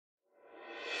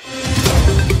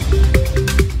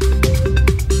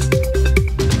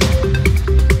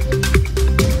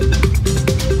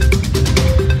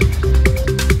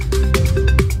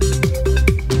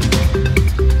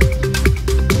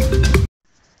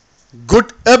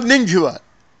Good evening, viewer.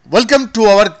 Welcome to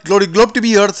our Glory Globe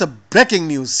TV. Here's a breaking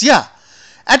news.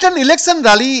 At an election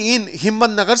rally in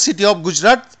Himmatnagar city of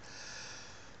Gujarat,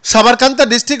 Sabarkantha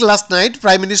district last night,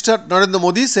 Prime Minister Narendra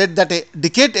Modi said that a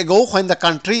decade ago, when the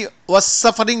country was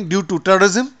suffering due to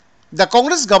terrorism, the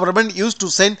Congress government used to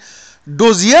send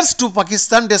dossiers to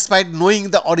Pakistan despite knowing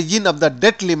the origin of the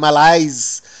deadly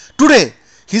malaise. Today,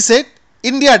 he said,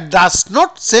 India does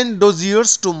not send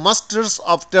dossiers to masters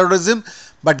of terrorism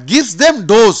but gives them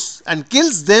dose and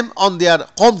kills them on their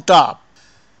home turf.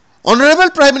 Honorable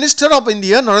Prime Minister of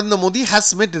India Narendra Modi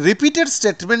has made repeated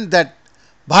statement that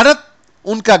Bharat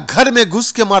unka ghar mein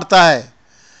ghus ke marta hai.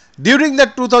 During the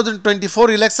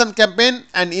 2024 election campaign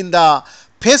and in the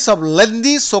face of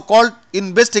lengthy so-called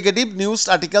investigative news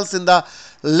articles in the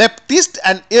leftist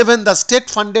and even the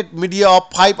state-funded media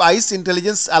of Five Eyes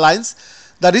Intelligence Alliance,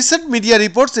 the recent media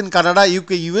reports in Canada,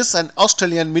 UK, US and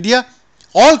Australian media,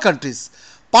 all countries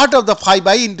part of the Five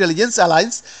Eyes Intelligence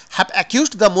Alliance, have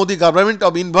accused the Modi government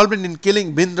of involvement in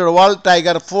killing Bhindranwale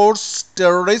Tiger Force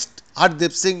terrorist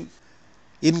Hardeep Singh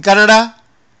in Canada,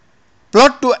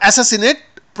 plot to assassinate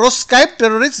proscribed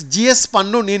terrorist GS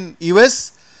Pannun in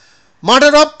US,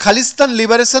 murder of Khalistan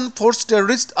Liberation Force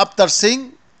terrorist Avtar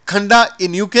Singh Khanda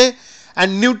in UK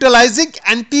and neutralizing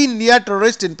anti-India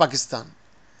terrorist in Pakistan.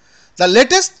 The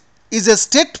latest is a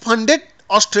state-funded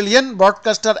Australian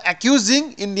broadcaster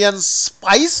accusing Indian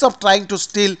spies of trying to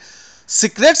steal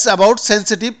secrets about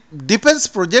sensitive defense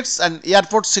projects and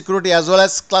airport security as well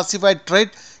as classified trade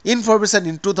information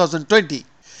in 2020.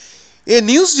 A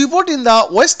news report in the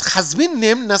West has been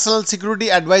named National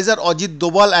Security Advisor Ajit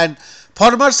Doval and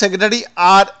former Secretary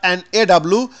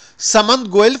R&AW Samant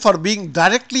Goel for being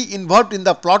directly involved in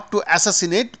the plot to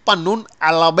assassinate Pannun,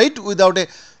 albeit without a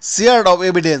shred of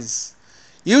evidence.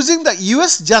 Using the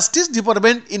US Justice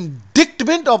Department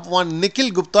indictment of one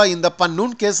Nikhil Gupta in the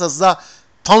Pannun case as the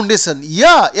foundation,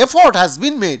 effort has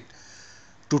been made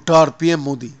to tar PM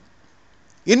Modi.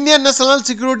 Indian national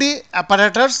security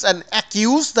apparatus and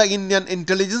accuse the Indian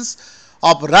intelligence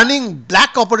of running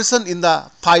black operation in the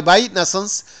Five Eyes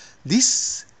nations.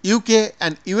 These UK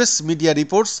and US media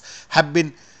reports have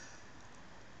been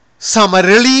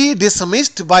summarily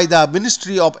dismissed by the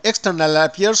Ministry of External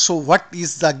Affairs. So what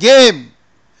is the game?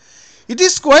 It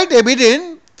is quite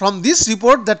evident from this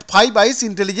report that Five Eyes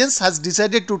Intelligence has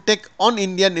decided to take on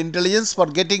Indian intelligence for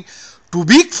getting too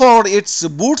big for its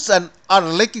boots and are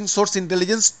leaking source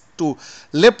intelligence to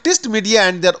leftist media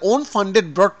and their own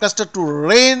funded broadcaster to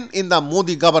reign in the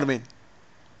Modi government.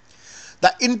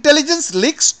 The intelligence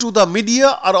leaks to the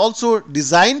media are also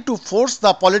designed to force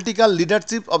the political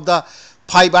leadership of the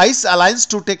Five Eyes Alliance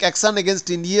to take action against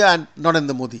India and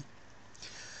Narendra Modi.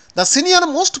 The senior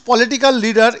most political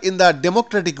leader in the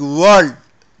democratic world,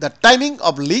 the timing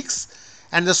of leaks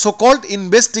and the so-called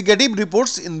investigative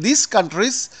reports in these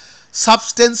countries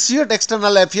substantiate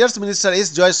External Affairs Minister S.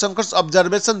 Jaishankar's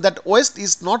observation that West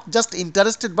is not just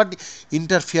interested but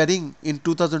interfering in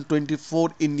 2024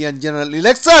 Indian general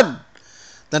election.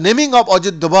 The naming of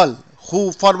Ajit Doval,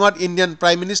 who former Indian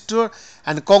Prime Minister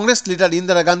and Congress leader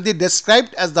Indira Gandhi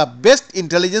described as the best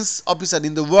intelligence officer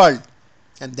in the world,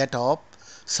 and that of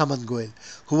Samant Goel,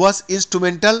 who was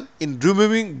instrumental in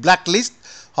removing blacklist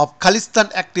of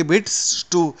Khalistan activists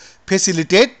to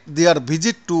facilitate their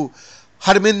visit to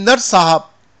Harminder Sahib,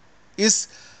 is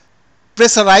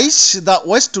pressurized the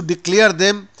West to declare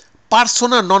them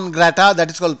persona non grata, that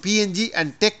is called PNG,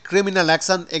 and take criminal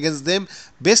action against them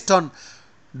based on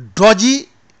dodgy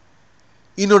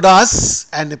innodas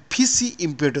and PC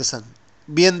imputation.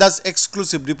 BN's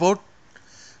exclusive report,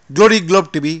 Glory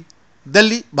Globe TV,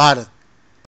 Delhi, Bharat.